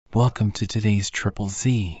Welcome to today's Triple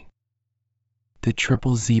Z. The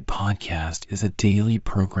Triple Z podcast is a daily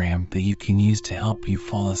program that you can use to help you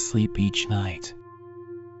fall asleep each night.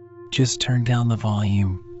 Just turn down the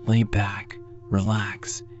volume, lay back,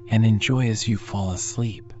 relax, and enjoy as you fall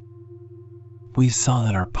asleep. We saw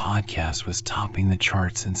that our podcast was topping the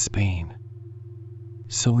charts in Spain,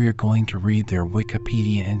 so we are going to read their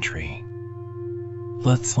Wikipedia entry.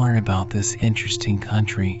 Let's learn about this interesting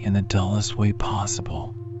country in the dullest way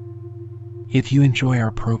possible. If you enjoy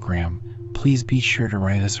our program, please be sure to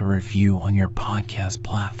write us a review on your podcast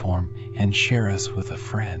platform and share us with a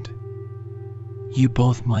friend. You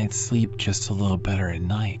both might sleep just a little better at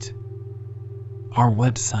night. Our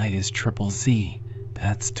website is Triple Z,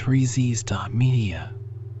 that's 3zs.media.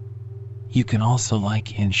 You can also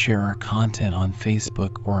like and share our content on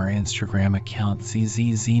Facebook or our Instagram account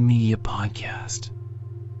ZZZ Media Podcast.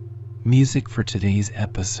 Music for today's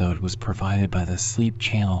episode was provided by the Sleep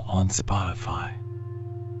Channel on Spotify.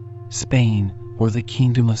 Spain, or the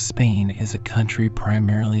Kingdom of Spain, is a country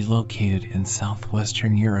primarily located in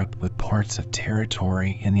southwestern Europe with parts of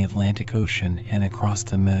territory in the Atlantic Ocean and across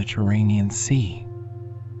the Mediterranean Sea.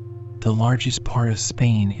 The largest part of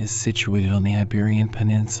Spain is situated on the Iberian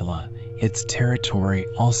Peninsula. Its territory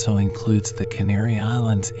also includes the Canary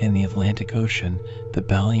Islands in the Atlantic Ocean, the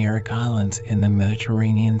Balearic Islands in the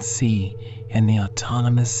Mediterranean Sea, and the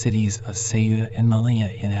autonomous cities of Ceuta and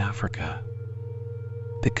Melilla in Africa.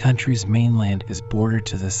 The country's mainland is bordered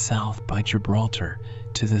to the south by Gibraltar,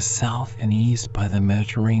 to the south and east by the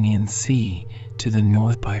Mediterranean Sea, to the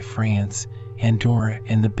north by France, Andorra,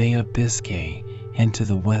 and the Bay of Biscay, and to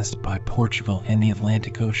the west by Portugal and the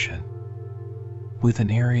Atlantic Ocean. With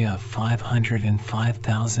an area of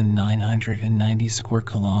 505,990 square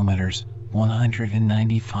kilometers,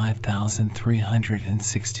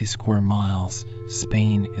 195,360 square miles,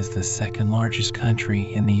 Spain is the second largest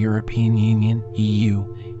country in the European Union, EU,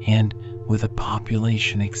 and, with a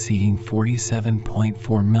population exceeding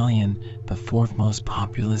 47.4 million, the fourth most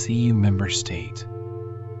populous EU member state.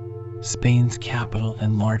 Spain's capital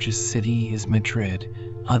and largest city is Madrid.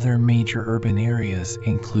 Other major urban areas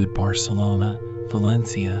include Barcelona,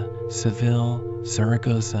 Valencia, Seville,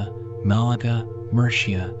 Zaragoza, Malaga,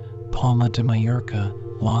 Murcia, Palma de Mallorca,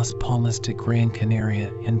 Las Palmas de Gran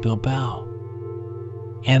Canaria, and Bilbao.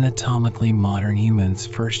 Anatomically modern humans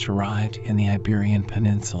first arrived in the Iberian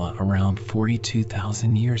Peninsula around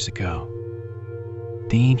 42,000 years ago.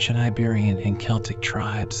 The ancient Iberian and Celtic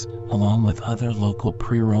tribes, along with other local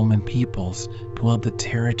pre-Roman peoples, dwelled the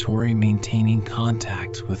territory, maintaining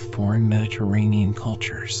contact with foreign Mediterranean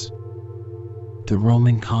cultures. The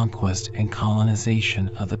Roman conquest and colonization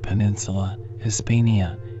of the peninsula,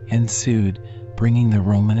 Hispania, ensued, bringing the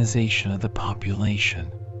Romanization of the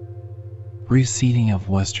population. Receding of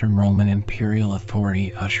Western Roman imperial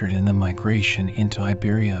authority ushered in the migration into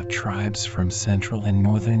Iberia of tribes from Central and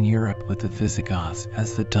Northern Europe, with the Visigoths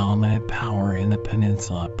as the dominant power in the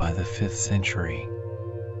peninsula by the 5th century.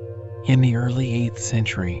 In the early 8th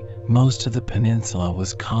century, most of the peninsula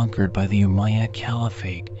was conquered by the Umayyad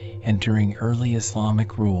Caliphate, and during early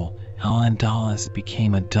Islamic rule, Al-Andalus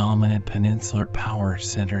became a dominant peninsular power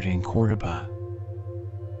centered in Córdoba.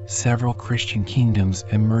 Several Christian kingdoms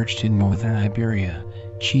emerged in northern Iberia,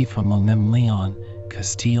 chief among them Leon,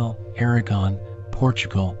 Castile, Aragon,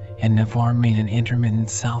 Portugal, and Navarre made an intermittent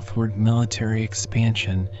southward military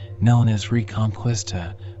expansion known as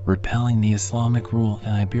Reconquista, repelling the Islamic rule in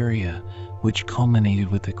Iberia, which culminated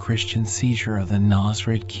with the Christian seizure of the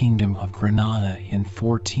Nasrid Kingdom of Granada in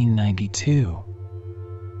 1492.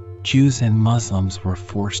 Jews and Muslims were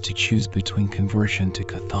forced to choose between conversion to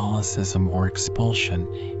Catholicism or expulsion,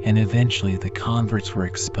 and eventually the converts were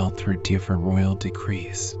expelled through different royal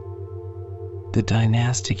decrees. The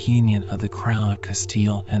dynastic union of the Crown of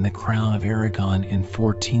Castile and the Crown of Aragon in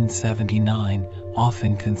 1479,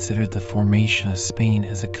 often considered the formation of Spain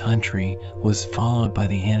as a country, was followed by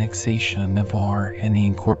the annexation of Navarre and the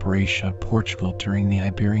incorporation of Portugal during the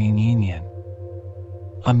Iberian Union.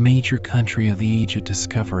 A major country of the Age of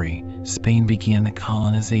Discovery, Spain began the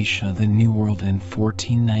colonization of the New World in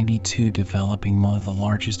 1492, developing one of the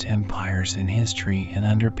largest empires in history, and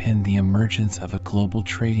underpinned the emergence of a global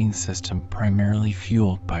trading system primarily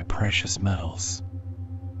fueled by precious metals.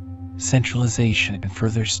 Centralization and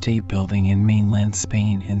further state building in mainland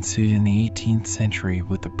Spain ensued in the 18th century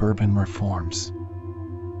with the Bourbon reforms.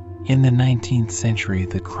 In the 19th century,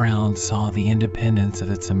 the Crown saw the independence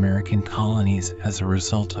of its American colonies as a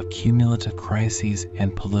result of cumulative crises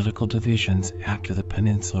and political divisions after the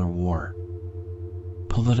Peninsular War.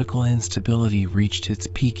 Political instability reached its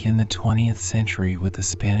peak in the 20th century with the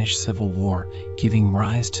Spanish Civil War, giving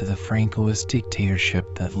rise to the Francoist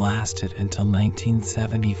dictatorship that lasted until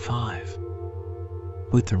 1975.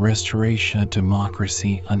 With the restoration of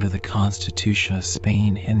democracy under the Constitution of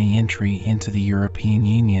Spain and the entry into the European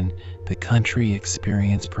Union, the country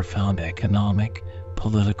experienced profound economic,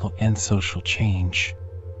 political, and social change.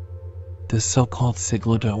 The so-called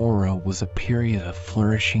Siglo de Oro was a period of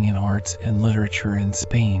flourishing in arts and literature in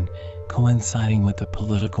Spain, coinciding with the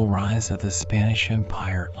political rise of the Spanish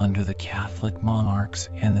Empire under the Catholic monarchs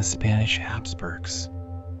and the Spanish Habsburgs.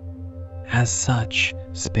 As such,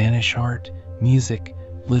 Spanish art, music,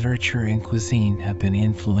 literature, and cuisine have been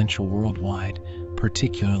influential worldwide,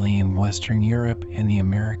 particularly in Western Europe and the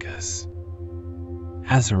Americas.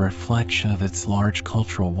 As a reflection of its large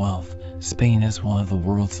cultural wealth, Spain has one of the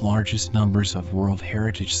world's largest numbers of World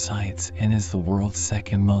Heritage Sites and is the world's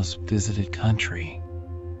second most visited country.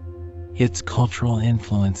 Its cultural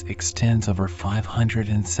influence extends over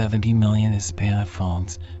 570 million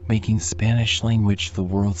Hispanophones, making Spanish language the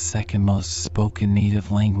world's second most spoken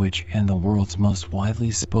native language and the world's most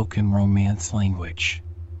widely spoken Romance language.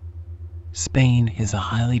 Spain is a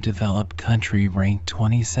highly developed country ranked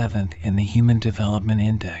 27th in the Human Development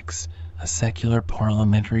Index, a secular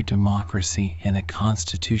parliamentary democracy and a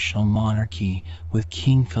constitutional monarchy with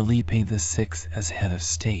King Felipe VI as head of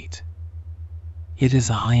state. It is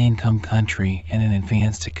a high-income country and an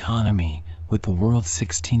advanced economy, with the world's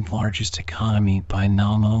 16th largest economy by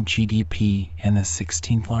nominal GDP and the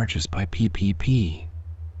 16th largest by PPP.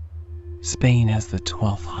 Spain has the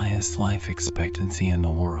 12th highest life expectancy in the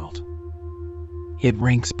world. It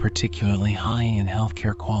ranks particularly high in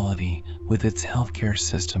healthcare quality, with its healthcare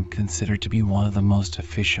system considered to be one of the most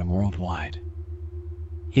efficient worldwide.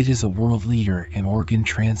 It is a world leader in organ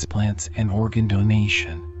transplants and organ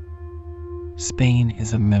donation. Spain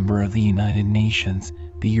is a member of the United Nations,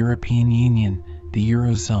 the European Union, the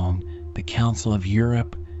Eurozone, the Council of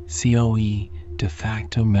Europe, COE, de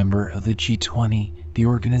facto member of the G20, the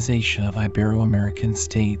Organization of Ibero-American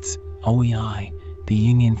States, OEI, the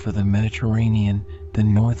Union for the Mediterranean, the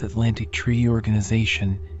North Atlantic Treaty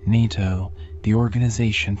Organization, NATO, the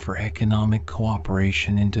Organization for Economic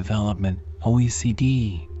Cooperation and Development,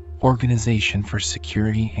 OECD, Organization for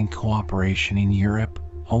Security and Cooperation in Europe,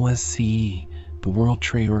 OSCE, the World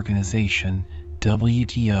Trade Organization,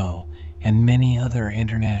 WTO, and many other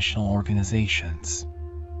international organizations.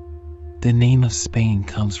 The name of Spain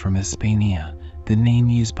comes from Hispania, the name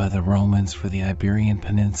used by the Romans for the Iberian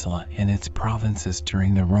Peninsula and its provinces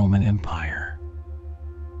during the Roman Empire.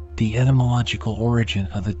 The etymological origin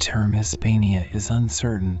of the term Hispania is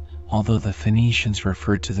uncertain, although the Phoenicians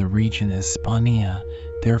referred to the region as Spania,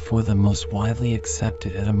 therefore the most widely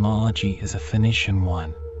accepted etymology is a Phoenician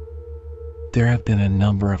one. There have been a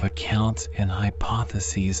number of accounts and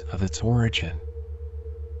hypotheses of its origin.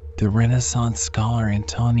 The Renaissance scholar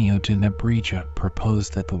Antonio de Nebrija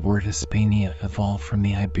proposed that the word Hispania evolved from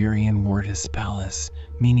the Iberian word Hispalis,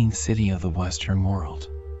 meaning city of the Western world.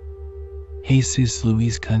 Jesus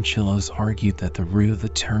Luis Conchillos argued that the root of the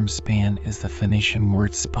term span is the Phoenician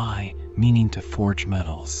word spy, meaning to forge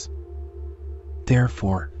metals.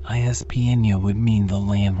 Therefore, Hispania would mean the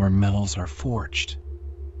land where metals are forged.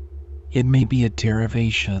 It may be a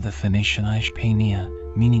derivation of the Phoenician Hispania,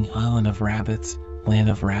 meaning island of rabbits, land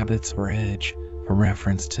of rabbits, or edge, a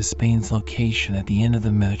reference to Spain's location at the end of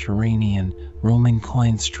the Mediterranean. Roman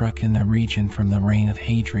coins struck in the region from the reign of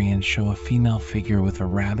Hadrian show a female figure with a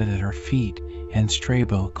rabbit at her feet, and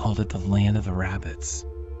Strabo called it the land of the rabbits.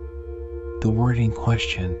 The word in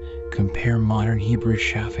question, compare modern Hebrew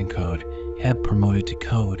Shafin code, heb promoted to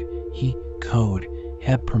code, he, code,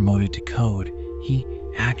 heb promoted to code, he,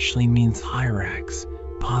 actually means hyrax,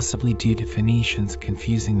 possibly due to Phoenicians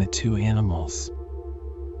confusing the two animals.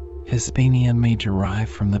 Hispania may derive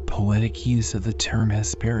from the poetic use of the term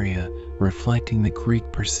Hesperia, reflecting the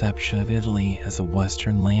Greek perception of Italy as a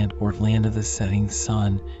western land or land of the setting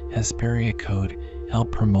sun. Hesperia code, L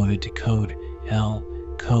promoted to code, L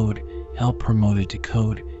promoted to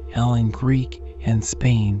code, L in Greek, and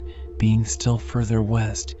Spain being still further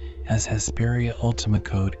west as Hesperia Ultima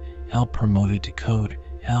code, L promoted to code,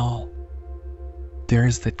 L. There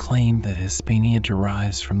is the claim that Hispania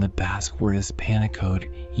derives from the Basque word Hispanicode,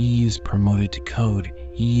 EU's promoted to code,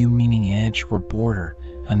 EU meaning edge or border,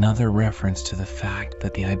 another reference to the fact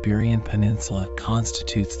that the Iberian Peninsula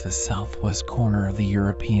constitutes the southwest corner of the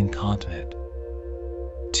European continent.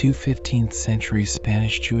 Two 15th century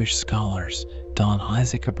Spanish Jewish scholars, Don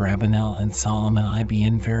Isaac Abravanel and Solomon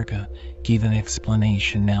Ibn Verga, gave an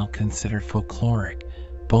explanation now considered folkloric,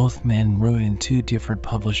 Both men wrote in two different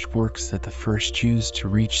published works that the first Jews to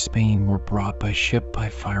reach Spain were brought by ship by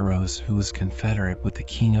Pharos, who was confederate with the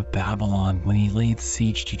king of Babylon when he laid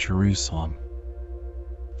siege to Jerusalem.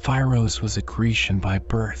 Pharos was a Grecian by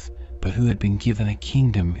birth, but who had been given a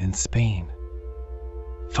kingdom in Spain.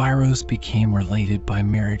 Pharos became related by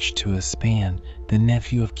marriage to Aspan, the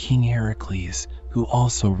nephew of King Heracles, who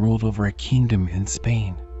also ruled over a kingdom in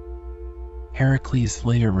Spain. Heracles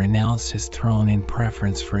later renounced his throne in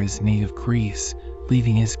preference for his native Greece,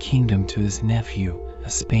 leaving his kingdom to his nephew,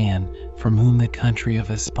 Aspan, from whom the country of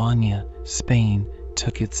Hispania, Spain,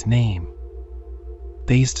 took its name.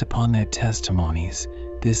 Based upon their testimonies,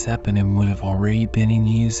 this eponym would have already been in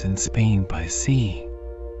use in Spain by c.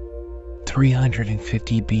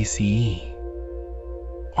 350 BCE.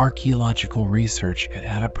 Archaeological research at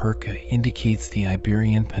Atapuerca indicates the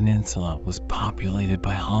Iberian Peninsula was populated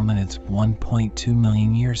by hominids 1.2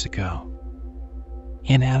 million years ago.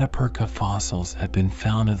 In Atapuerca, fossils have been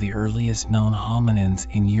found of the earliest known hominins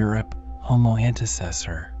in Europe, Homo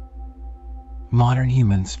antecessor. Modern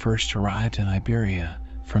humans first arrived in Iberia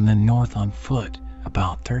from the north on foot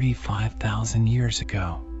about 35,000 years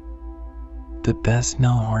ago. The best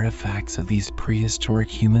known artifacts of these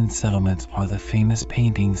prehistoric human settlements are the famous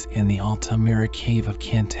paintings in the Altamira cave of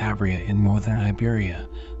Cantabria in northern Iberia,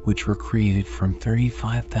 which were created from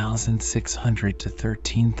 35,600 to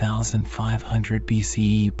 13,500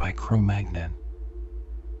 BCE by Cro-Magnon.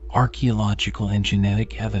 Archaeological and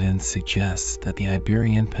genetic evidence suggests that the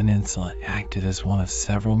Iberian Peninsula acted as one of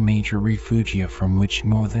several major refugia from which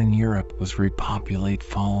northern Europe was repopulated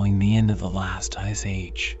following the end of the last ice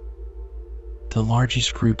age. The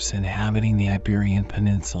largest groups inhabiting the Iberian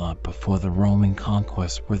Peninsula before the Roman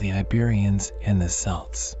conquest were the Iberians and the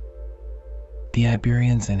Celts. The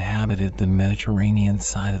Iberians inhabited the Mediterranean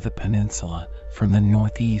side of the peninsula from the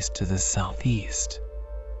northeast to the southeast.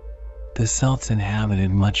 The Celts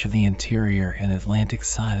inhabited much of the interior and Atlantic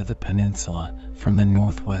side of the peninsula from the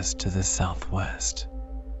northwest to the southwest.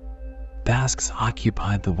 Basques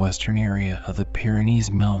occupied the western area of the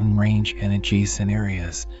Pyrenees mountain range and adjacent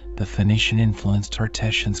areas. The Phoenician-influenced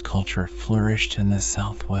Artesians culture flourished in the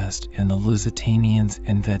southwest, and the Lusitanians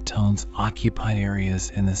and Vetones occupied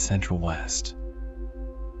areas in the central west.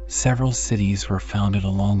 Several cities were founded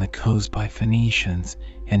along the coast by Phoenicians,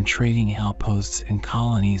 and trading outposts and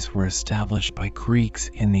colonies were established by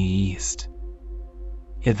Greeks in the east.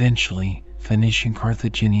 Eventually, Phoenician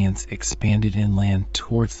Carthaginians expanded inland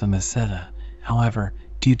towards the Meseta. However,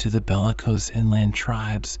 due to the bellicose inland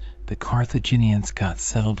tribes, the Carthaginians got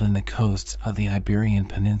settled in the coasts of the Iberian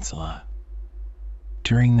Peninsula.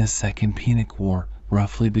 During the Second Punic War,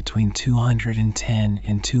 roughly between 210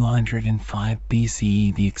 and 205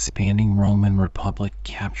 BCE, the expanding Roman Republic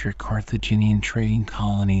captured Carthaginian trading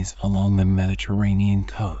colonies along the Mediterranean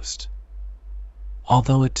coast.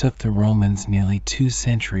 Although it took the Romans nearly 2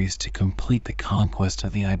 centuries to complete the conquest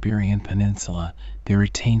of the Iberian Peninsula, they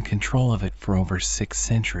retained control of it for over 6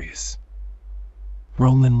 centuries.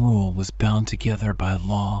 Roman rule was bound together by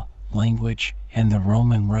law, language, and the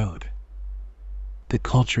Roman road. The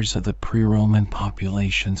cultures of the pre-Roman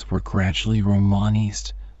populations were gradually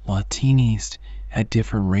Romanized, Latinized, at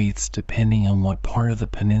different rates depending on what part of the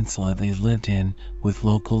peninsula they lived in, with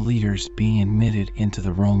local leaders being admitted into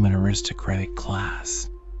the Roman aristocratic class.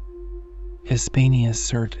 Hispania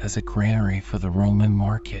served as a granary for the Roman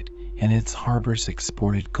market, and its harbors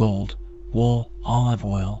exported gold, wool, olive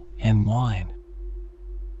oil, and wine.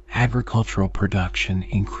 Agricultural production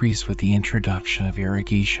increased with the introduction of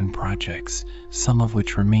irrigation projects, some of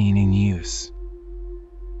which remain in use.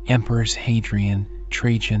 Emperors Hadrian,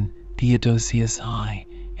 Trajan, Theodosius I,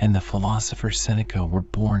 and the philosopher Seneca were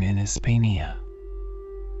born in Hispania.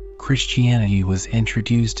 Christianity was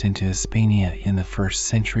introduced into Hispania in the 1st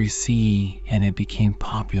century CE, and it became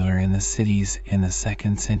popular in the cities in the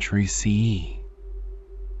 2nd century CE.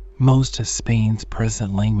 Most of Spain's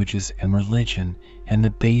present languages and religion, and the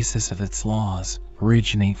basis of its laws,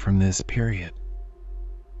 originate from this period.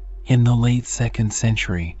 In the late 2nd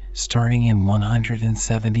century, starting in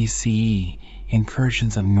 170 CE,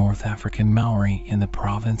 incursions of North African Maori in the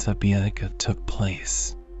province of Baetica took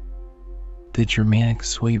place. The Germanic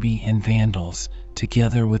Suebi and Vandals,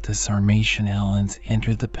 together with the Sarmatian Alans,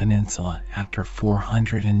 entered the peninsula after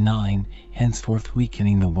 409, henceforth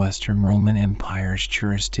weakening the Western Roman Empire's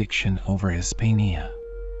jurisdiction over Hispania.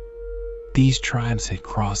 These tribes had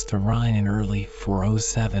crossed the Rhine in early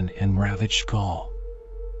 407 and ravaged Gaul.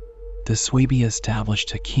 The Suebi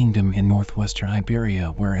established a kingdom in northwestern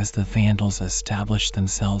Iberia, whereas the Vandals established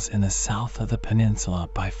themselves in the south of the peninsula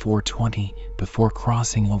by 420, before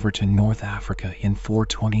crossing over to North Africa in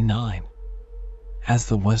 429. As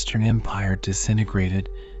the Western Empire disintegrated,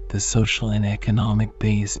 the social and economic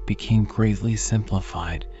base became greatly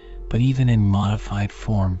simplified, but even in modified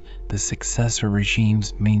form, the successor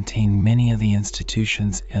regimes maintained many of the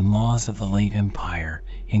institutions and laws of the late empire,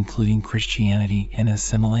 including Christianity and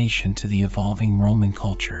assimilation to the evolving Roman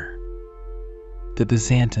culture. The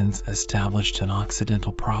Byzantines established an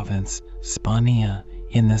occidental province, Spania,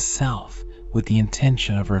 in the south, with the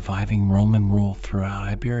intention of reviving Roman rule throughout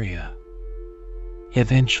Iberia.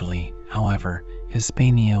 Eventually, however,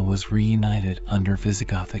 Hispania was reunited under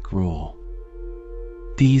Visigothic rule.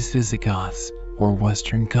 These Visigoths, or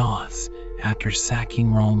Western Goths, after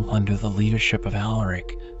sacking Rome under the leadership of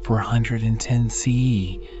Alaric 410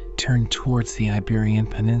 CE, turned towards the Iberian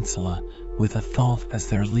Peninsula with Atholf as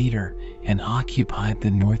their leader and occupied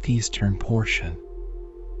the northeastern portion.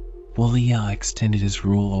 Wallia extended his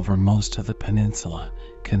rule over most of the peninsula,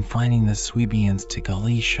 confining the Suebians to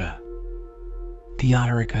Galicia.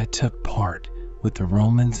 Theodoric I took part, with the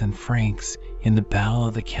Romans and Franks, in the Battle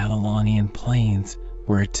of the Catalonian Plains,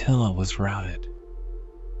 where Attila was routed.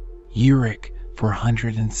 Euric,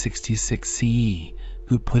 466 CE,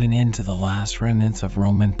 who put an end to the last remnants of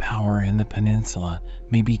Roman power in the peninsula,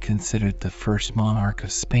 may be considered the first monarch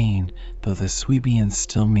of Spain, though the Suebians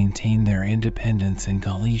still maintained their independence in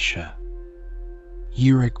Galicia.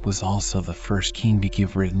 Euric was also the first king to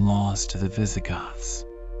give written laws to the Visigoths.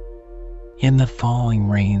 In the following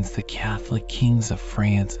reigns, the Catholic kings of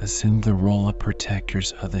France assumed the role of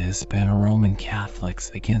protectors of the Hispano-Roman Catholics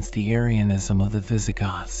against the Arianism of the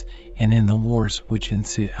Visigoths, and in the wars which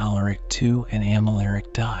ensued Alaric II and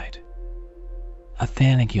Amalaric died.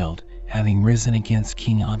 Athanagild, having risen against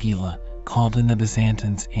King Aguila, called in the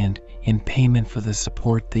Byzantines and, in payment for the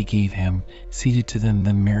support they gave him, ceded to them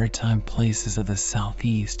the maritime places of the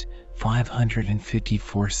southeast,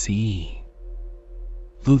 554 CE.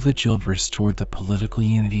 Luvigild restored the political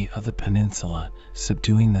unity of the peninsula,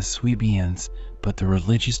 subduing the Suebians, but the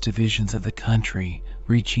religious divisions of the country,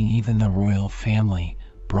 reaching even the royal family,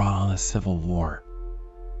 brought on a civil war.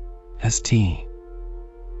 St.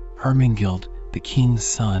 Hermegild, the king's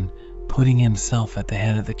son, putting himself at the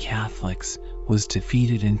head of the Catholics, was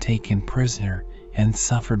defeated and taken prisoner, and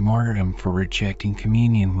suffered martyrdom for rejecting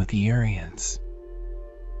communion with the Arians.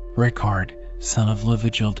 Richard, son of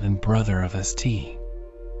Luvigild and brother of St.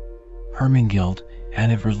 Hermegild,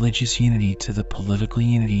 added religious unity to the political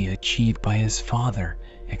unity achieved by his father,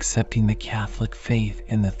 accepting the Catholic faith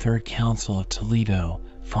in the Third Council of Toledo,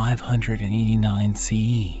 589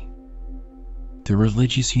 CE. The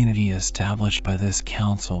religious unity established by this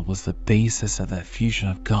council was the basis of that fusion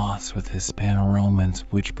of Goths with Hispano-Romans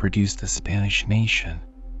which produced the Spanish nation.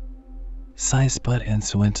 Sigismund and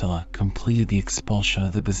Suintila completed the expulsion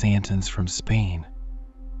of the Byzantines from Spain.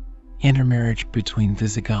 Intermarriage between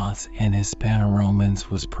Visigoths and Hispano-Romans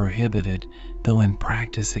was prohibited, though in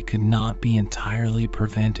practice it could not be entirely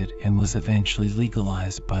prevented and was eventually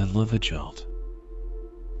legalized by Luvigild.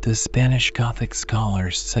 The Spanish Gothic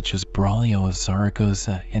scholars such as Braulio of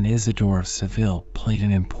Zaragoza and Isidore of Seville played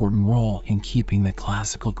an important role in keeping the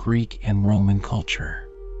classical Greek and Roman culture.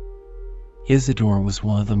 Isidore was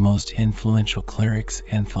one of the most influential clerics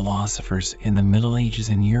and philosophers in the Middle Ages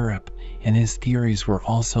in Europe, and his theories were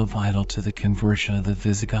also vital to the conversion of the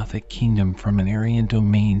Visigothic kingdom from an Arian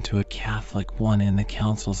domain to a Catholic one in the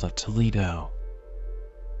councils of Toledo.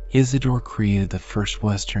 Isidore created the first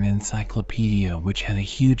Western encyclopedia, which had a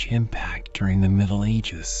huge impact during the Middle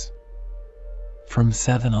Ages. From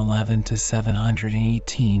 711 to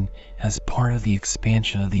 718, as part of the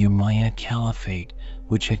expansion of the Umayyad Caliphate,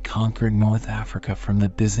 which had conquered North Africa from the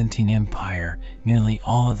Byzantine Empire, nearly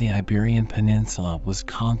all of the Iberian Peninsula was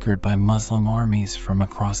conquered by Muslim armies from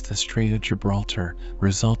across the Strait of Gibraltar,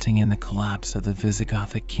 resulting in the collapse of the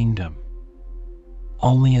Visigothic kingdom.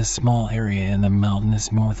 Only a small area in the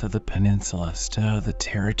mountainous north of the peninsula stood out of the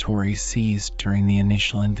territory seized during the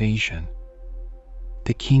initial invasion.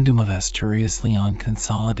 The kingdom of Asturias-Leon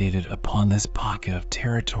consolidated upon this pocket of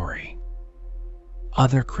territory.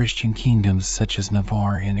 Other Christian kingdoms such as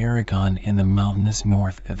Navarre and Aragon in the mountainous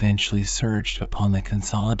north eventually surged upon the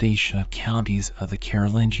consolidation of counties of the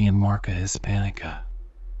Carolingian Marca Hispanica.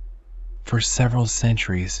 For several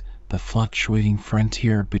centuries, the fluctuating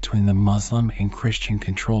frontier between the Muslim and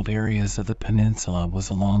Christian-controlled areas of the peninsula was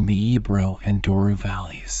along the Ebro and Douro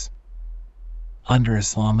valleys. Under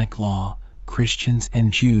Islamic law, Christians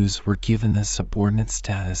and Jews were given the subordinate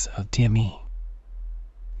status of dhimmi.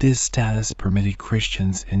 This status permitted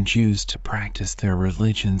Christians and Jews to practice their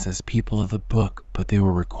religions as people of the book, but they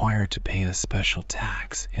were required to pay a special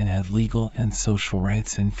tax and had legal and social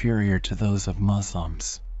rights inferior to those of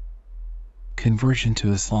Muslims. conversion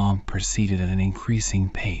to Islam proceeded at an increasing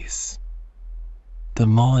pace. The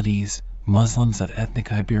Muwahhidis, Muslims of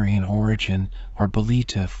ethnic Iberian origin, are believed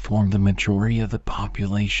to have formed the majority of the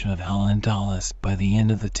population of Al-Andalus by the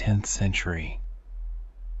end of the 10th century.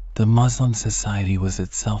 The Muslim society was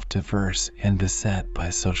itself diverse and beset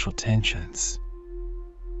by social tensions.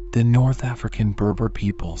 The North African Berber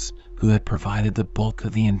peoples, who had provided the bulk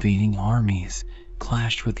of the invading armies,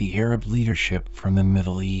 clashed with the Arab leadership from the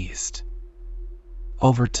Middle East.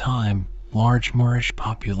 Over time, large Moorish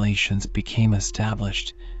populations became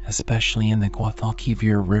established, especially in the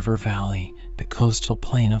Guadalquivir River Valley, the coastal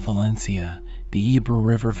plain of Valencia, the Ebro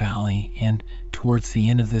River Valley, and, towards the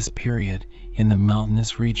end of this period, in the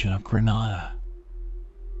mountainous region of Granada.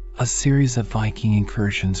 A series of Viking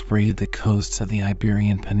incursions raided the coasts of the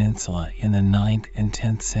Iberian Peninsula in the 9th and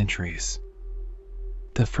 10th centuries.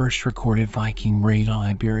 The first recorded Viking raid on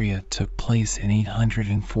Iberia took place in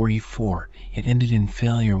 844. It ended in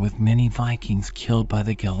failure, with many Vikings killed by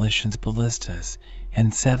the Galicians' ballistas,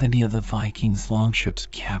 and 70 of the Vikings' longships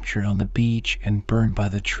captured on the beach and burned by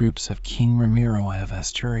the troops of King Ramiro of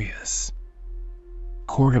Asturias.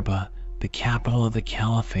 Córdoba, the capital of the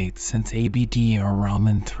Caliphate since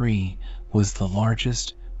Abd-ar-Rahman III, was the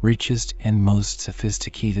largest, richest, and most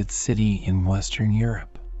sophisticated city in Western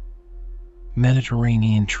Europe.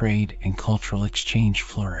 Mediterranean trade and cultural exchange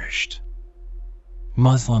flourished.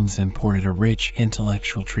 Muslims imported a rich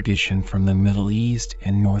intellectual tradition from the Middle East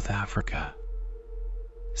and North Africa.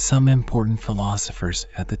 Some important philosophers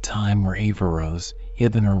at the time were Averroes,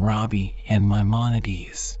 Ibn Arabi, and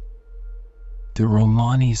Maimonides. The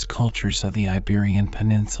Romanist cultures of the Iberian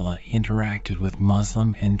Peninsula interacted with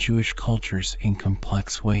Muslim and Jewish cultures in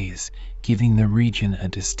complex ways, giving the region a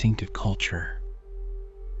distinctive culture.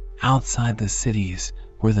 Outside the cities,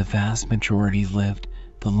 where the vast majority lived,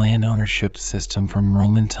 the land ownership system from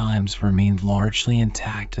Roman times remained largely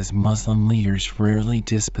intact, as Muslim leaders rarely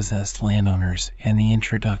dispossessed landowners, and the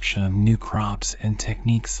introduction of new crops and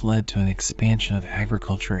techniques led to an expansion of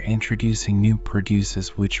agriculture, introducing new produces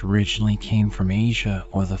which originally came from Asia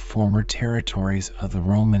or the former territories of the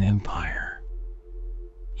Roman Empire.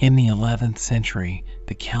 In the 11th century,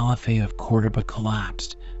 the Caliphate of Córdoba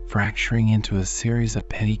collapsed, fracturing into a series of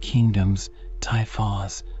petty kingdoms,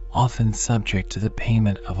 taifas, often subject to the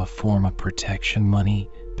payment of a form of protection money,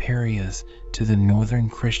 parias, to the northern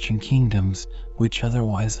Christian kingdoms, which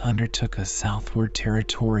otherwise undertook a southward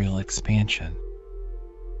territorial expansion.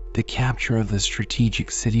 The capture of the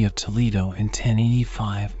strategic city of Toledo in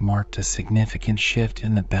 1085 marked a significant shift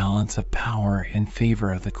in the balance of power in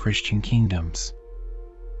favor of the Christian kingdoms.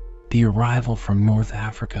 The arrival from North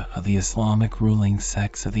Africa of the Islamic ruling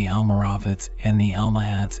sects of the Almoravids and the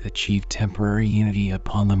Almohads achieved temporary unity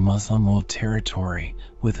upon the Muslim-ruled territory,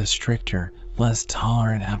 with a stricter, less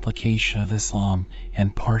tolerant application of Islam,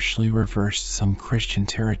 and partially reversed some Christian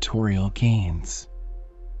territorial gains.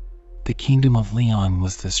 The Kingdom of Leon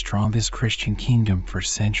was the strongest Christian kingdom for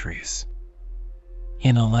centuries.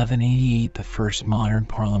 In 1188, the first modern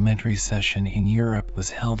parliamentary session in Europe was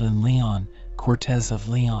held in Leon, Cortes of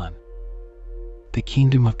Leon. The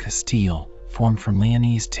Kingdom of Castile, formed from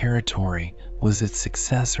Leonese territory, was its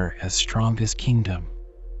successor as strongest kingdom.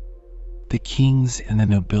 The kings and the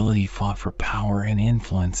nobility fought for power and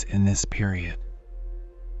influence in this period.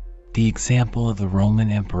 The example of the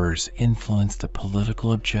Roman emperors influenced the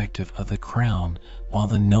political objective of the crown, while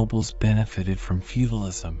the nobles benefited from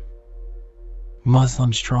feudalism.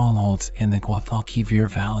 Muslim strongholds in the Guadalquivir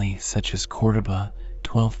Valley, such as Córdoba,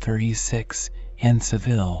 1236, and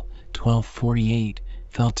Seville, 1248,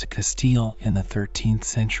 fell to Castile in the 13th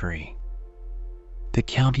century. The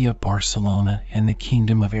County of Barcelona and the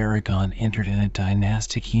Kingdom of Aragon entered in a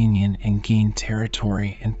dynastic union and gained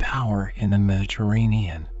territory and power in the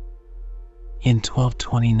Mediterranean. In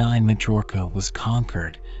 1229, Majorca was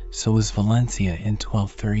conquered, so was Valencia in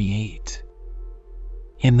 1238.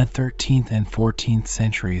 In the 13th and 14th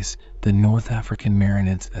centuries, the North African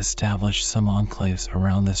Marinids established some enclaves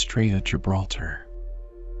around the Strait of Gibraltar.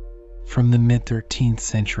 From the mid-13th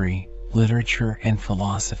century, literature and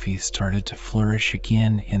philosophy started to flourish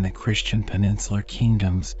again in the Christian peninsular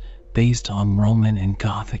kingdoms, based on Roman and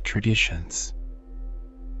Gothic traditions.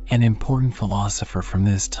 An important philosopher from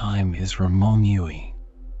this time is Ramon Llull.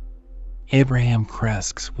 Abraham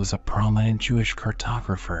Cresques was a prominent Jewish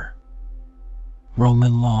cartographer.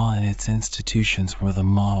 Roman law and its institutions were the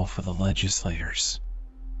model for the legislators.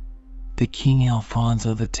 The King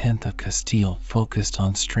Alfonso X of Castile focused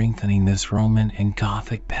on strengthening this Roman and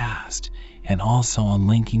Gothic past, and also on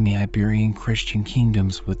linking the Iberian Christian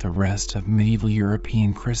kingdoms with the rest of medieval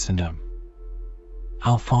European Christendom.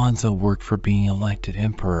 Alfonso worked for being elected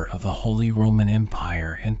Emperor of the Holy Roman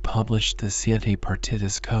Empire and published the Siete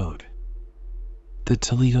Partidas Code. The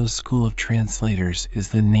Toledo School of Translators is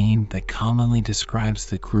the name that commonly describes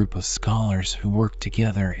the group of scholars who worked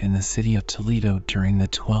together in the city of Toledo during the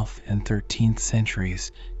 12th and 13th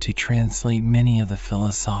centuries to translate many of the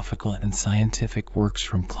philosophical and scientific works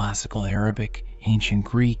from Classical Arabic, Ancient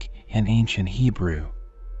Greek, and Ancient Hebrew.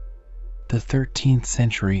 The 13th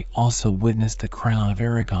century also witnessed the Crown of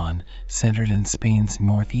Aragon, centered in Spain's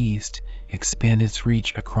northeast, expand its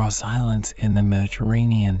reach across islands in the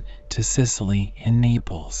Mediterranean to Sicily and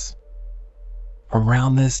Naples.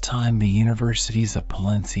 Around this time, the universities of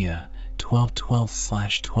Palencia,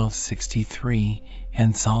 1212/1263,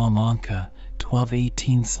 and Salamanca,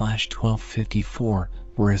 1218/1254,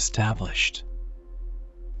 were established.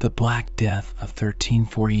 The Black Death of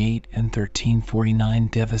 1348 and 1349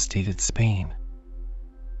 devastated Spain.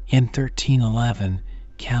 In 1311,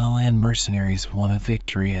 Catalan mercenaries won a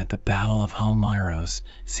victory at the Battle of Almeiros,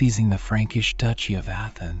 seizing the Frankish Duchy of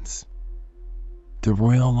Athens. The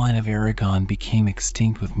royal line of Aragon became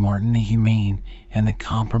extinct with Martin the Humane, and the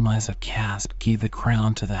Compromise of Caspe gave the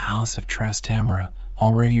crown to the House of Trastamara,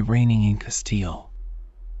 already reigning in Castile.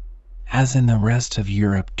 As in the rest of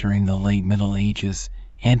Europe during the late Middle Ages,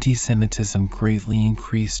 anti-Semitism greatly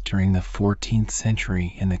increased during the 14th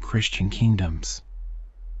century in the Christian kingdoms.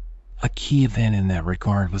 A key event in that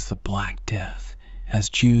regard was the Black Death, as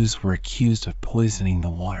Jews were accused of poisoning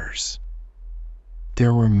the waters.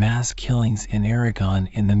 There were mass killings in Aragon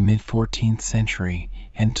in the mid-14th century,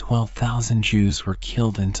 and 12,000 Jews were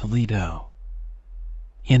killed in Toledo.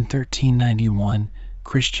 In 1391,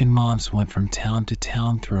 Christian mobs went from town to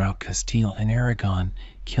town throughout Castile and Aragon,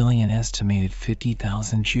 killing an estimated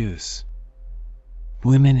 50,000 Jews.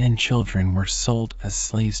 Women and children were sold as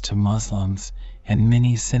slaves to Muslims, and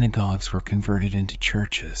many synagogues were converted into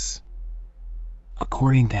churches.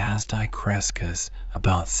 According to Asdai Crescas,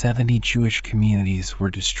 about 70 Jewish communities were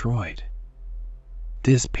destroyed.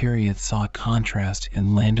 This period saw a contrast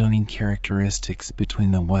in landowning characteristics between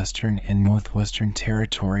the western and northwestern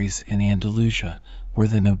territories in Andalusia, where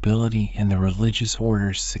the nobility and the religious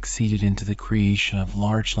orders succeeded into the creation of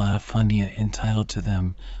large latifundia entitled to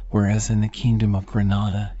them, whereas in the Kingdom of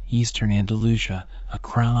Granada, eastern Andalusia, a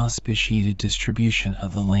crown-auspiciated distribution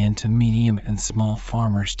of the land to medium and small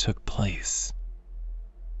farmers took place.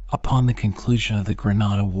 Upon the conclusion of the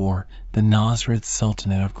Granada War, the Nasrid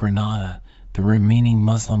Sultanate of Granada, the remaining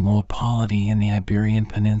Muslim polity in the Iberian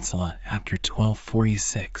Peninsula after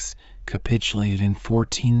 1246, capitulated in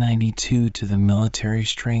 1492 to the military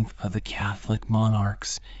strength of the Catholic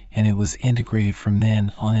monarchs, and it was integrated from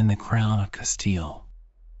then on in the Crown of Castile.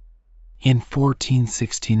 In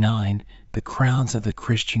 1469, the crowns of the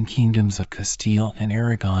Christian kingdoms of Castile and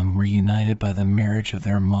Aragon were united by the marriage of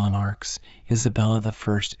their monarchs, Isabella I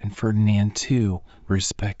and Ferdinand II,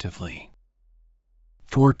 respectively.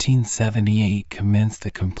 1478 commenced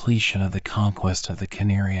the completion of the conquest of the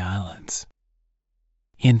Canary Islands.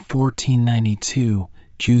 In 1492,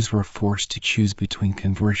 Jews were forced to choose between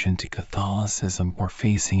conversion to Catholicism or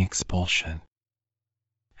facing expulsion.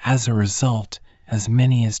 As a result, as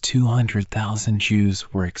many as 200,000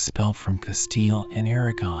 Jews were expelled from Castile and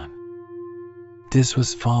Aragon. This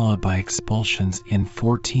was followed by expulsions in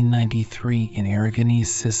 1493 in Aragonese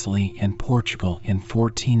Sicily and Portugal in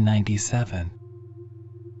 1497.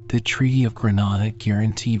 The Treaty of Granada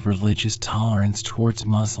guaranteed religious tolerance towards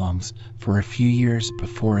Muslims for a few years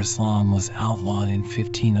before Islam was outlawed in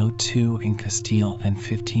 1502 in Castile and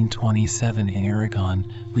 1527 in Aragon,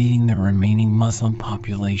 leading the remaining Muslim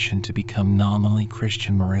population to become nominally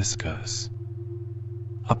Christian Moriscos.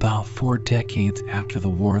 About 4 decades after the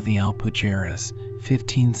War of the Alpujarras,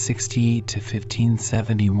 1568 to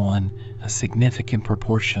 1571, a significant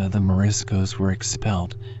proportion of the Moriscos were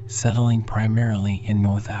expelled, settling primarily in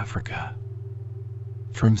North Africa.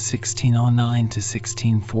 From 1609 to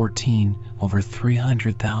 1614, over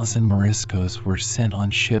 300,000 Moriscos were sent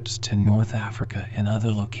on ships to North Africa and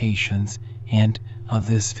other locations, and, of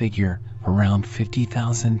this figure, around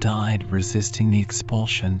 50,000 died resisting the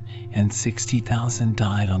expulsion, and 60,000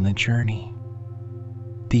 died on the journey.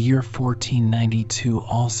 The year 1492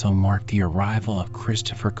 also marked the arrival of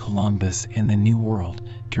Christopher Columbus in the New World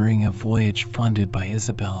during a voyage funded by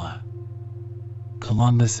Isabella.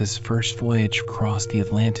 Columbus's first voyage crossed the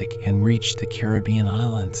Atlantic and reached the Caribbean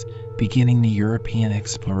islands, beginning the European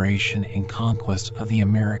exploration and conquest of the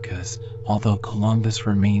Americas, although Columbus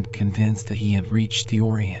remained convinced that he had reached the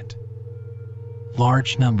Orient.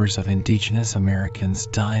 Large numbers of indigenous Americans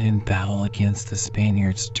died in battle against the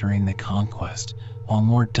Spaniards during the conquest, while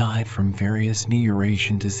more died from various new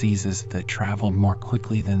Eurasian diseases that traveled more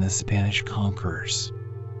quickly than the Spanish conquerors.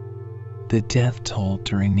 The death toll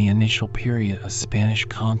during the initial period of Spanish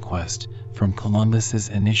conquest, from Columbus's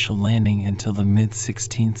initial landing until the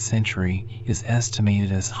mid-16th century, is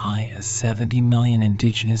estimated as high as 70 million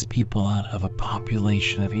indigenous people out of a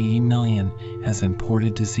population of 80 million, as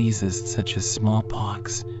imported diseases such as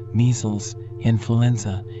smallpox, measles,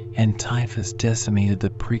 influenza, and typhus decimated the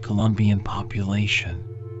pre-Columbian population.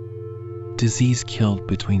 Disease killed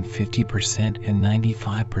between 50% and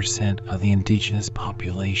 95% of the indigenous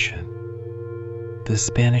population. The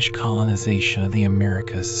Spanish colonization of the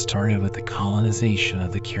Americas started with the colonization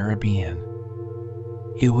of the Caribbean.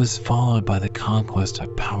 It was followed by the conquest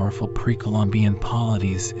of powerful pre-Columbian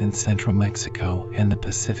polities in central Mexico and the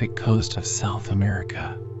Pacific coast of South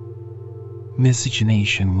America.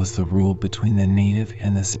 Miscegenation was the rule between the native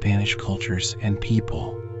and the Spanish cultures and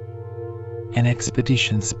people. An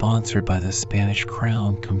expedition sponsored by the Spanish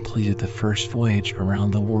crown completed the first voyage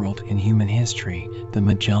around the world in human history, the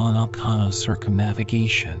Magellan-Elcano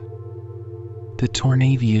circumnavigation. The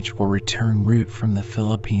Tornaviage or return route from the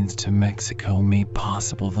Philippines to Mexico made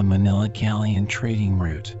possible the Manila Galleon trading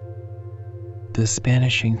route. The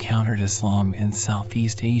Spanish encountered Islam in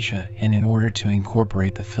Southeast Asia, and in order to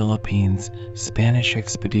incorporate the Philippines, Spanish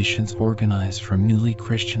expeditions organized from newly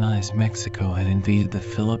Christianized Mexico had invaded the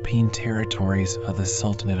Philippine territories of the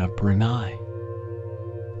Sultanate of Brunei.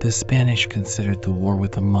 The Spanish considered the war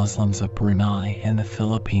with the Muslims of Brunei and the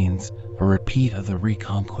Philippines a repeat of the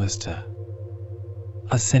Reconquista.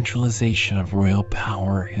 A centralization of royal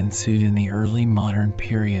power ensued in the early modern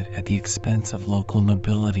period at the expense of local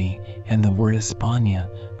nobility, and the word España,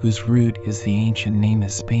 whose root is the ancient name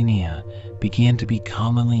Hispania, began to be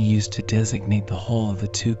commonly used to designate the whole of the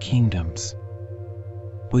two kingdoms.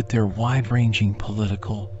 With their wide-ranging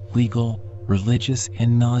political, legal, religious,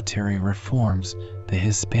 and military reforms, the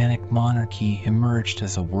Hispanic monarchy emerged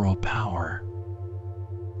as a world power.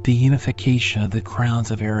 The unification of the crowns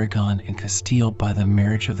of Aragon and Castile by the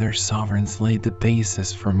marriage of their sovereigns laid the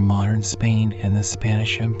basis for modern Spain and the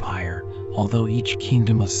Spanish Empire, although each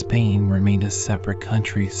kingdom of Spain remained a separate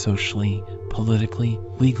country socially, politically,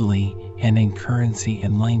 legally, and in currency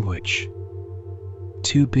and language.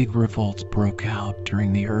 Two big revolts broke out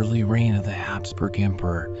during the early reign of the Habsburg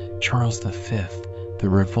Emperor, Charles V, the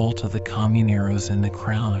revolt of the Comuneros in the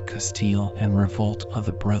Crown of Castile and revolt of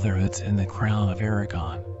the Brotherhoods in the Crown of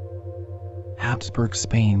Aragon. Habsburg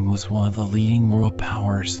Spain was one of the leading world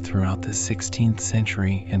powers throughout the 16th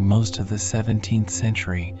century and most of the 17th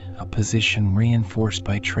century, a position reinforced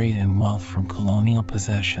by trade and wealth from colonial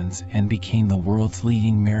possessions, and became the world's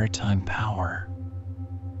leading maritime power.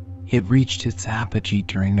 It reached its apogee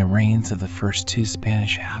during the reigns of the first two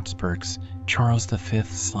Spanish Habsburgs, Charles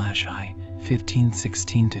V/I,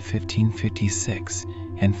 1516 to 1556,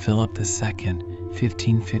 and Philip II,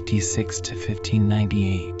 1556 to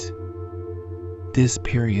 1598. This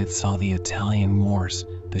period saw the Italian Wars,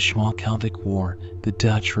 the Schmalkaldic War, the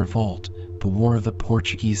Dutch Revolt, the War of the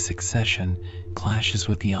Portuguese Succession, clashes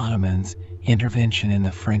with the Ottomans, intervention in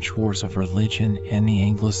the French Wars of Religion, and the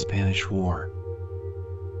Anglo-Spanish War.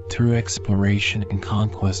 Through exploration and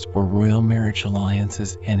conquest, or royal marriage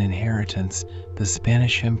alliances and inheritance, the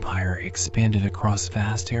Spanish Empire expanded across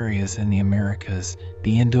vast areas in the Americas,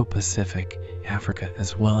 the Indo-Pacific, Africa,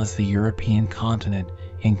 as well as the European continent,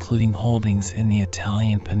 including holdings in the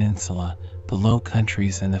Italian peninsula, the Low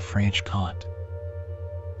Countries, and the French Continent.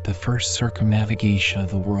 The first circumnavigation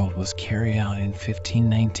of the world was carried out in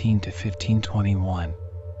 1519 to 1521.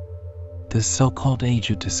 The so-called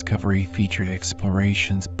Age of Discovery featured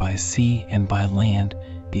explorations by sea and by land,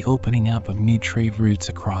 the opening up of new trade routes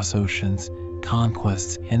across oceans,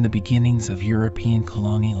 conquests, and the beginnings of European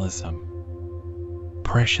colonialism.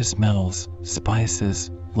 Precious metals,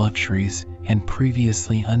 spices, luxuries, and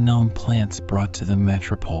previously unknown plants brought to the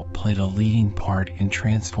metropole played a leading part in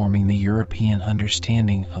transforming the European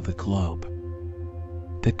understanding of the globe.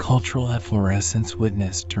 The cultural efflorescence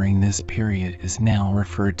witnessed during this period is now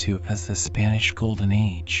referred to as the Spanish Golden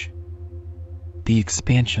Age. The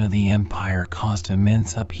expansion of the empire caused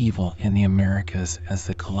immense upheaval in the Americas as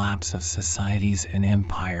the collapse of societies and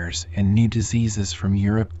empires and new diseases from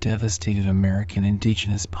Europe devastated American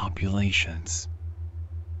indigenous populations.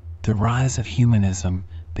 The rise of humanism,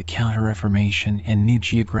 the Counter-Reformation, and new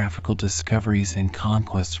geographical discoveries and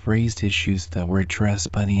conquests raised issues that were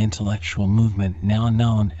addressed by the intellectual movement now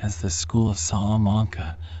known as the School of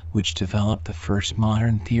Salamanca, which developed the first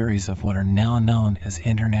modern theories of what are now known as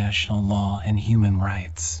international law and human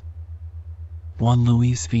rights. Juan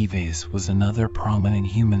Luis Vives was another prominent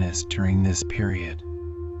humanist during this period.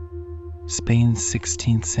 Spain's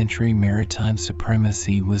 16th century maritime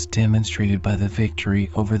supremacy was demonstrated by the victory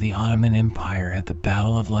over the Ottoman Empire at the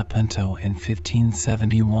Battle of Lepanto in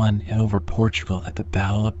 1571 and over Portugal at the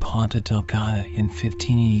Battle of Ponta Delgada in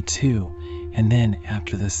 1582, and then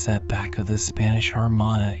after the setback of the Spanish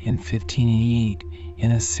Armada in 1588,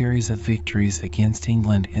 in a series of victories against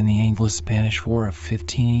England in the Anglo-Spanish War of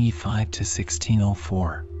 1585 to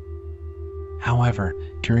 1604. However,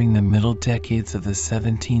 during the middle decades of the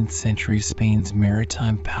 17th century, Spain's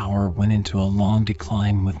maritime power went into a long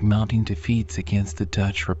decline with mounting defeats against the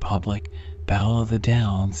Dutch Republic, Battle of the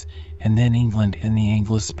Downs, and then England in the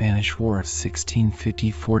Anglo-Spanish War of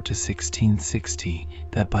 1654 to 1660,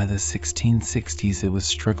 that by the 1660s it was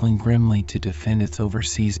struggling grimly to defend its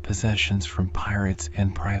overseas possessions from pirates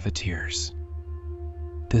and privateers.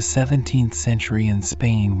 The 17th century in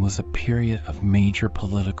Spain was a period of major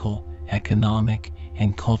political, economic,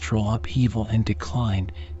 and cultural upheaval and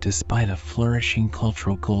decline, despite a flourishing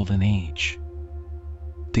cultural golden age.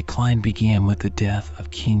 Decline began with the death of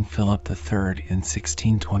King Philip III in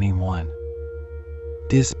 1621.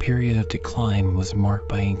 This period of decline was marked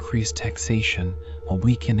by increased taxation, a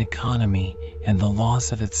weakened economy, and the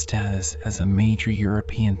loss of its status as a major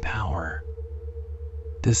European power.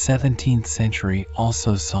 The 17th century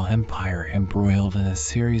also saw empire embroiled in a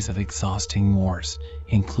series of exhausting wars,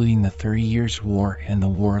 including the 30 Years' War and the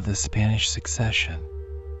War of the Spanish Succession.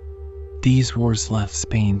 These wars left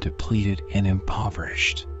Spain depleted and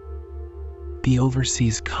impoverished. The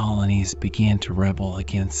overseas colonies began to rebel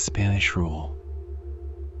against Spanish rule.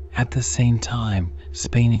 At the same time,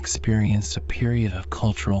 Spain experienced a period of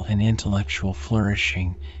cultural and intellectual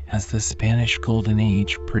flourishing, as the Spanish Golden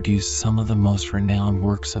Age produced some of the most renowned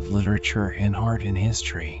works of literature and art in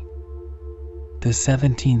history. The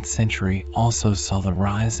 17th century also saw the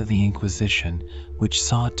rise of the Inquisition, which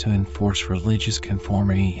sought to enforce religious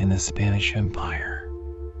conformity in the Spanish Empire.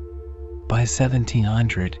 By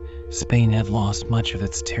 1700, Spain had lost much of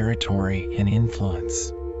its territory and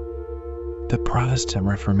influence. The Protestant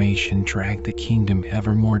Reformation dragged the kingdom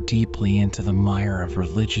ever more deeply into the mire of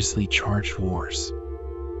religiously charged wars.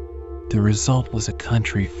 The result was a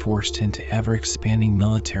country forced into ever-expanding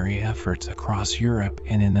military efforts across Europe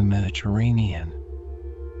and in the Mediterranean.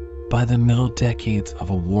 By the middle decades of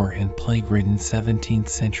a war and plague-ridden 17th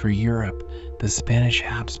century Europe, the Spanish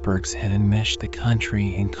Habsburgs had enmeshed the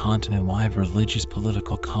country in continent-wide religious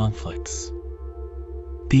political conflicts.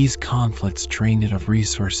 These conflicts drained it of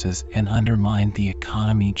resources and undermined the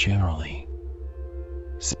economy generally.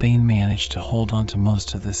 Spain managed to hold on to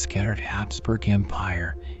most of the scattered Habsburg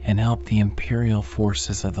Empire and helped the imperial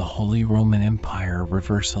forces of the Holy Roman Empire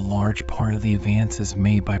reverse a large part of the advances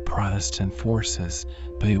made by Protestant forces,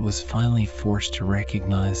 but it was finally forced to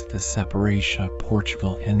recognize the separation of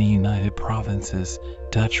Portugal and the United Provinces,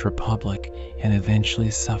 Dutch Republic, and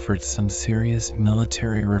eventually suffered some serious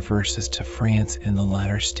military reverses to France in the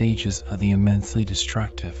latter stages of the immensely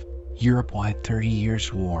destructive, Europe-wide 30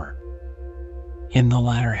 Years' War. In the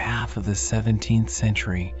latter half of the 17th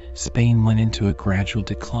century, Spain went into a gradual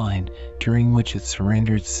decline, during which it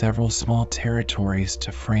surrendered several small territories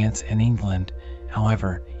to France and England.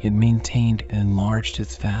 However, it maintained and enlarged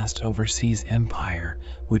its vast overseas empire,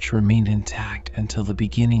 which remained intact until the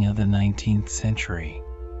beginning of the 19th century.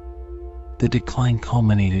 The decline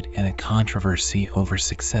culminated in a controversy over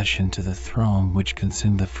succession to the throne which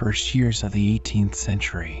consumed the first years of the 18th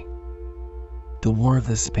century. The War of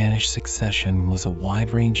the Spanish Succession was a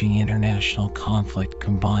wide-ranging international conflict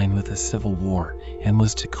combined with a civil war, and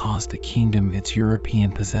was to cost the kingdom its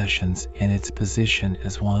European possessions and its position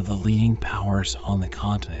as one of the leading powers on the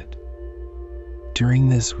continent. During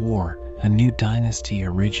this war, a new dynasty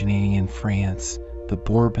originating in France, the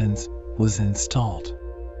Bourbons, was installed.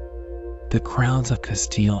 The crowns of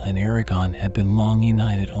Castile and Aragon had been long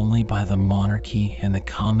united only by the monarchy and the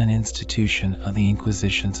common institution of the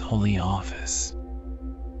Inquisition's Holy Office.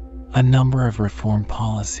 A number of reform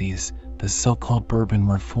policies, the so-called Bourbon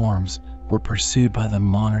reforms, were pursued by the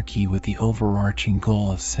monarchy with the overarching goal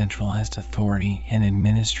of centralized authority and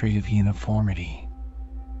administrative uniformity.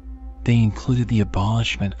 They included the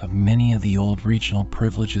abolishment of many of the old regional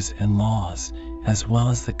privileges and laws, as well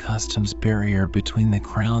as the customs barrier between the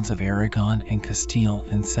crowns of Aragon and Castile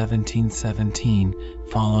in 1717,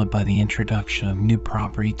 followed by the introduction of new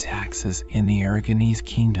property taxes in the Aragonese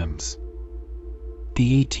kingdoms.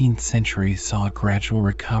 The 18th century saw a gradual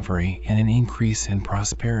recovery and an increase in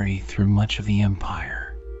prosperity through much of the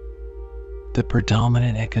empire. The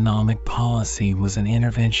predominant economic policy was an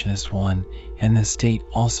interventionist one, and the state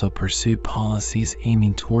also pursued policies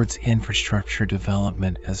aiming towards infrastructure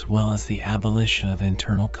development as well as the abolition of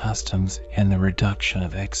internal customs and the reduction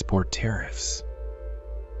of export tariffs.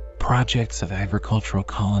 Projects of agricultural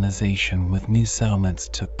colonization with new settlements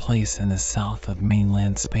took place in the south of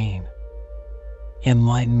mainland Spain.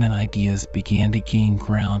 Enlightenment ideas began to gain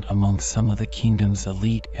ground among some of the kingdom's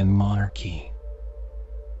elite and monarchy.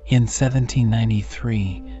 In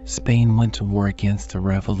 1793, Spain went to war against the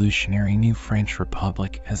revolutionary New French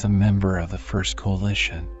Republic as a member of the First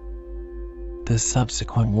Coalition. The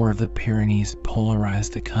subsequent War of the Pyrenees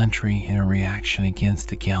polarized the country in a reaction against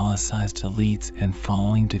the Gallicized elites, and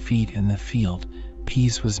following defeat in the field,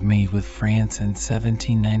 peace was made with France in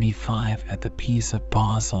 1795 at the Peace of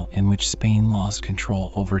Basel, in which Spain lost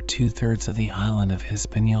control over 2/3 of the island of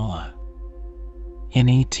Hispaniola. In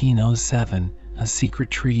 1807, a secret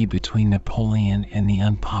treaty between Napoleon and the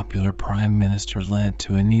unpopular Prime Minister led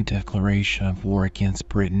to a new declaration of war against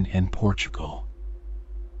Britain and Portugal.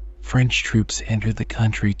 French troops entered the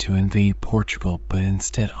country to invade Portugal, but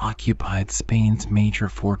instead occupied Spain's major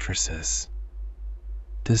fortresses.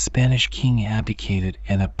 The Spanish king abdicated,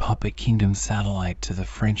 and a puppet kingdom satellite to the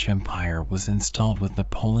French Empire was installed with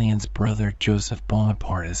Napoleon's brother Joseph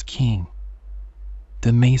Bonaparte as king.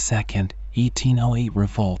 The May 2, 1808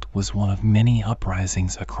 revolt was one of many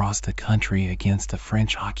uprisings across the country against the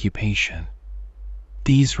French occupation.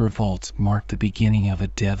 These revolts marked the beginning of a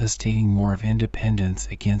devastating war of independence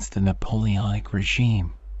against the Napoleonic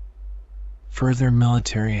regime. Further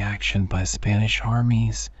military action by Spanish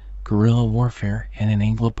armies, guerrilla warfare, and an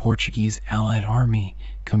Anglo-Portuguese allied army,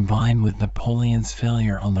 combined with Napoleon's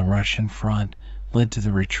failure on the Russian front, led to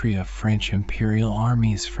the retreat of French imperial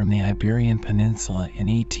armies from the Iberian Peninsula in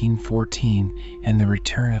 1814 and the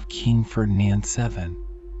return of King Ferdinand VII.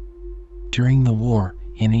 During the war,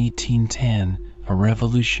 in 1810, a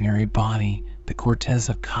revolutionary body, the Cortes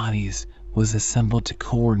of Cádiz, was assembled to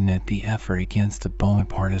coordinate the effort against the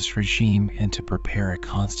Bonapartist regime and to prepare a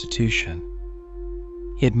constitution.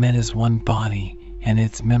 It met as one body, and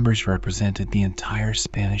its members represented the entire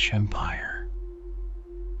Spanish Empire.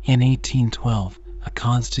 In 1812, a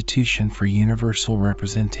constitution for universal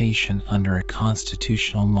representation under a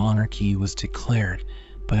constitutional monarchy was declared,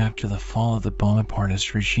 but after the fall of the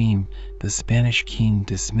Bonapartist regime, the Spanish king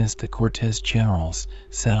dismissed the Cortes generals,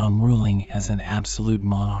 set on ruling as an absolute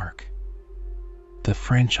monarch. The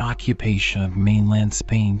French occupation of mainland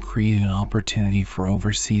Spain created an opportunity for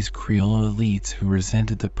overseas Creole elites who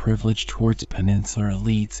resented the privilege towards peninsular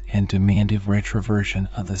elites and demanded retroversion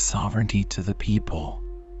of the sovereignty to the people.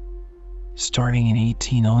 Starting in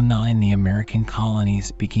 1809, the American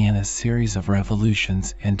colonies began a series of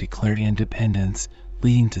revolutions and declared independence,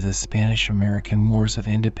 leading to the Spanish-American Wars of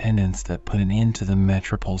Independence that put an end to the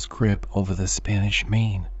metropole's grip over the Spanish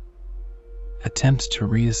Main. Attempts to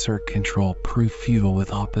reassert control proved futile,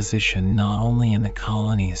 with opposition not only in the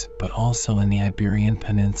colonies but also in the Iberian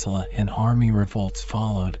Peninsula, and army revolts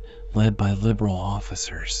followed, led by liberal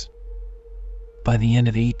officers. By the end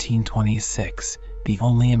of 1826, the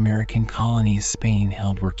only American colonies Spain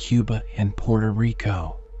held were Cuba and Puerto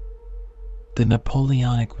Rico. The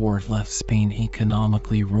Napoleonic War left Spain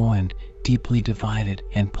economically ruined, deeply divided,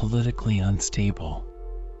 and politically unstable.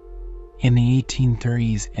 In the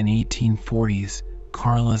 1830s and 1840s,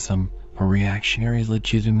 Carlism, a reactionary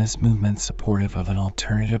legitimist movement supportive of an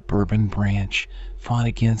alternative Bourbon branch, fought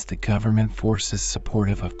against the government forces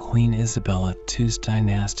supportive of Queen Isabella II's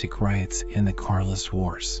dynastic rights in the Carlist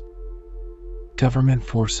Wars. Government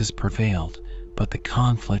forces prevailed, but the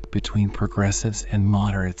conflict between progressives and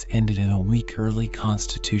moderates ended in a weak early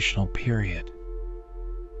constitutional period.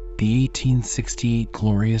 The 1868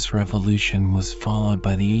 Glorious Revolution was followed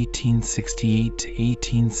by the 1868 to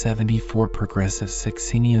 1874 Progressive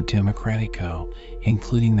Sexenio Democrático,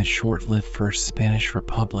 including the short-lived First Spanish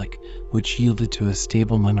Republic, which yielded to a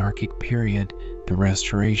stable monarchic period, the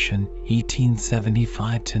Restoration,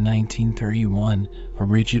 1875 to 1931, a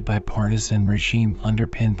rigid bipartisan regime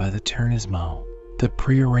underpinned by the Terrorismo. The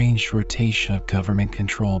prearranged rotation of government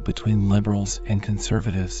control between liberals and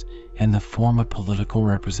conservatives, and the form of political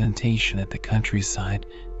representation at the countryside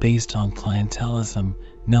based on clientelism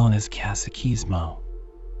known as caciquismo.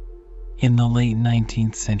 In the late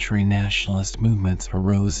 19th century, nationalist movements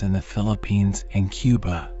arose in the Philippines and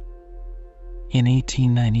Cuba. In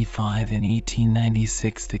 1895 and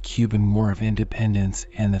 1896, the Cuban War of Independence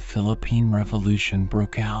and the Philippine Revolution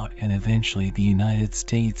broke out, and eventually the United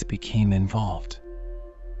States became involved.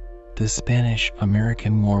 The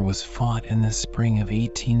Spanish-American War was fought in the spring of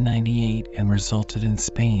 1898 and resulted in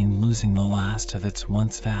Spain losing the last of its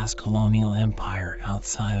once vast colonial empire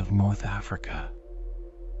outside of North Africa.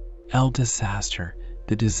 El Disaster,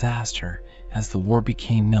 the disaster, as the war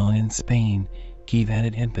became known in Spain, gave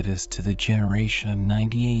added impetus to the generation of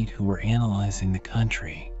 '98 who were analyzing the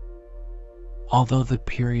country. Although the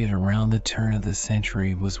period around the turn of the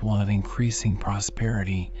century was one of increasing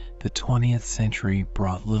prosperity, the 20th century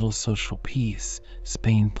brought little social peace.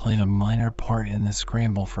 Spain played a minor part in the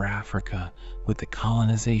scramble for Africa, with the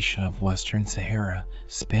colonization of Western Sahara,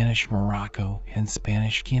 Spanish Morocco, and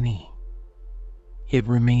Spanish Guinea. It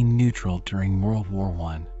remained neutral during World War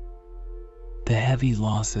I. The heavy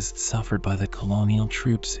losses suffered by the colonial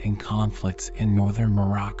troops in conflicts in northern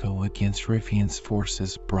Morocco against Riffian's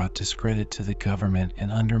forces brought discredit to the government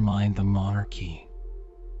and undermined the monarchy.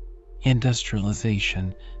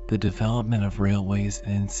 Industrialization, the development of railways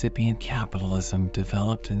and incipient capitalism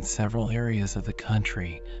developed in several areas of the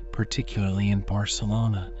country, particularly in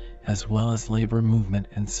Barcelona, as well as labor movement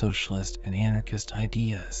and socialist and anarchist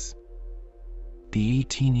ideas. The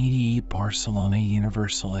 1888 Barcelona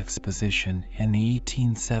Universal Exposition and the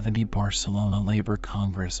 1870 Barcelona Labor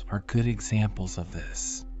Congress are good examples of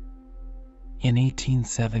this. In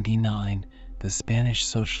 1879, the Spanish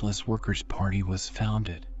Socialist Workers' Party was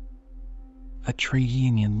founded. A trade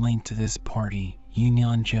union linked to this party,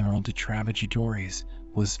 Unión General de Trabajadores,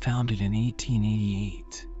 was founded in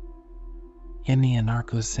 1888. In the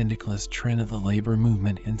anarcho-syndicalist trend of the labor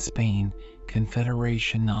movement in Spain,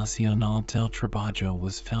 Confederación Nacional del Trabajo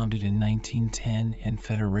was founded in 1910 and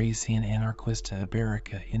Federación Anarquista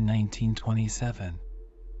Ibérica in 1927.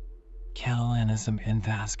 Catalanism and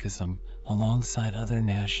Vasquism, alongside other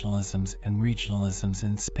nationalisms and regionalisms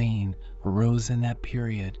in Spain, arose in that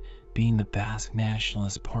period, being the Basque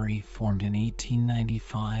Nationalist Party formed in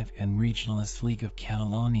 1895 and Regionalist League of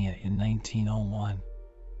Catalonia in 1901.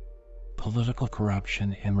 Political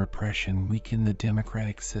corruption and repression weakened the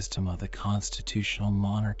democratic system of the constitutional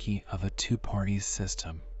monarchy of a two-party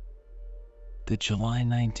system. The July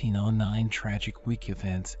 1909 tragic week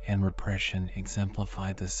events and repression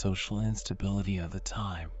exemplified the social instability of the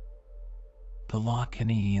time. The Law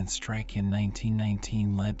Canadian strike in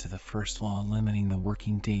 1919 led to the first law limiting the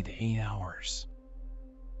working day to 8 hours.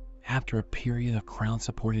 After a period of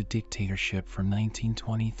Crown-supported dictatorship from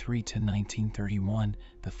 1923 to 1931,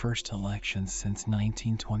 the first elections since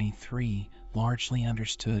 1923, largely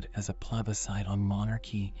understood as a plebiscite on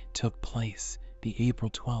monarchy, took place, the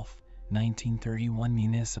April 12, 1931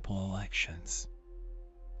 municipal elections.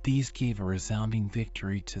 These gave a resounding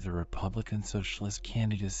victory to the Republican Socialist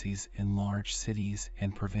candidacies in large cities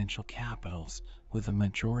and provincial capitals, with a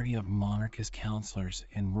majority of monarchist councillors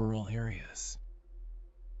in rural areas.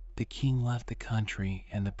 The king left the country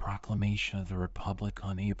and the proclamation of the Republic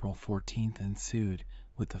on April 14 ensued,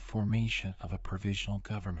 with the formation of a provisional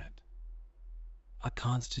government. A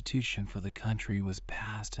constitution for the country was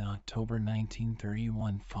passed in October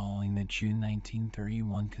 1931 following the June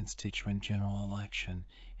 1931 Constituent General Election,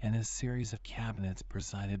 and a series of cabinets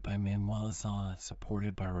presided by Manuel Azaña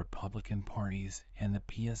supported by Republican parties and the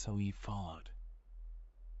PSOE followed.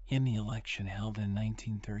 In the election held in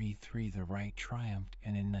 1933, the right triumphed,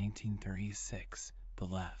 and in 1936, the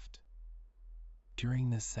left. During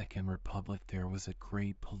the Second Republic, there was a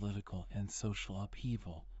great political and social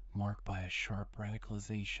upheaval, marked by a sharp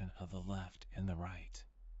radicalization of the left and the right.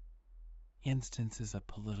 Instances of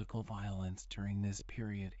political violence during this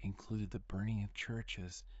period included the burning of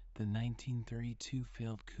churches, the 1932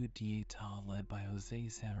 failed coup d'état led by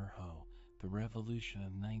José Sanjurjo, the Revolution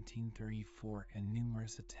of 1934, and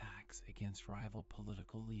numerous attacks against rival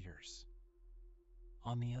political leaders.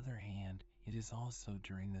 On the other hand, it is also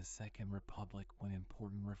during the Second Republic when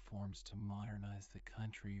important reforms to modernize the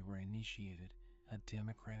country were initiated: a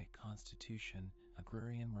democratic constitution,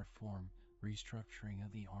 agrarian reform, restructuring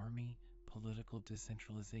of the army, political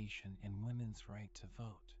decentralization, and women's right to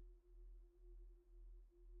vote.